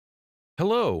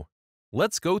Hello!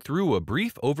 Let's go through a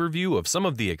brief overview of some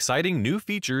of the exciting new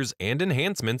features and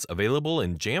enhancements available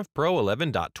in Jamf Pro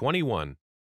 11.21.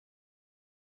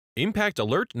 Impact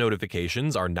Alert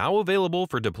notifications are now available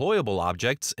for deployable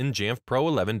objects in Jamf Pro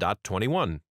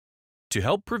 11.21. To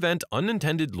help prevent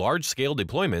unintended large-scale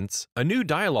deployments, a new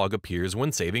dialog appears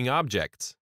when saving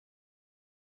objects.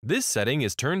 This setting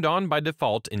is turned on by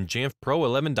default in Jamf Pro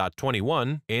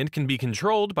 11.21 and can be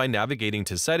controlled by navigating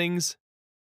to Settings,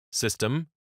 System,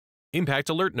 Impact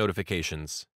Alert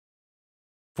Notifications.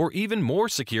 For even more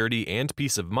security and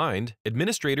peace of mind,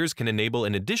 administrators can enable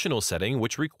an additional setting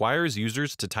which requires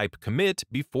users to type commit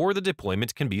before the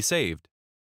deployment can be saved.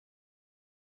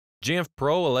 Jamf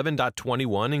Pro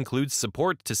 11.21 includes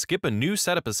support to skip a new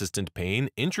Setup Assistant pane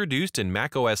introduced in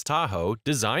macOS Tahoe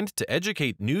designed to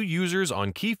educate new users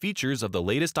on key features of the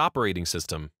latest operating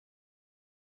system.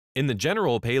 In the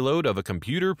general payload of a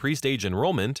computer pre-stage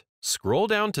enrollment, scroll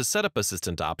down to Setup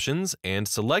Assistant options and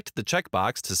select the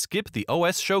checkbox to skip the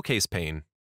OS Showcase pane.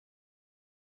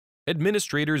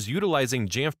 Administrators utilizing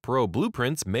Jamf Pro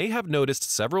blueprints may have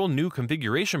noticed several new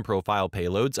configuration profile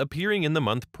payloads appearing in the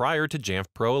month prior to Jamf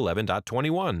Pro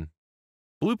 11.21.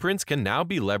 Blueprints can now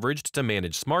be leveraged to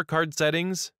manage smart card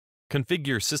settings,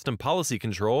 configure system policy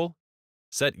control,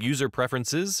 set user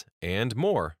preferences, and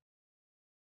more.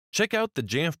 Check out the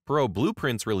Jamf Pro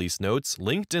Blueprints release notes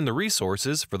linked in the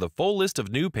resources for the full list of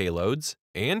new payloads,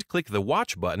 and click the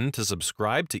Watch button to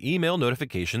subscribe to email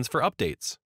notifications for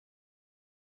updates.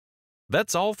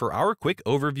 That's all for our quick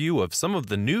overview of some of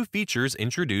the new features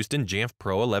introduced in Jamf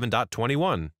Pro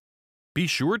 11.21. Be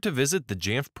sure to visit the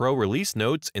Jamf Pro release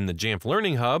notes in the Jamf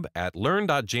Learning Hub at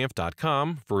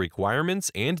learn.jamf.com for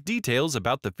requirements and details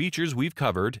about the features we've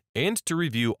covered and to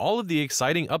review all of the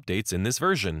exciting updates in this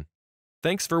version.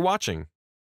 Thanks for watching.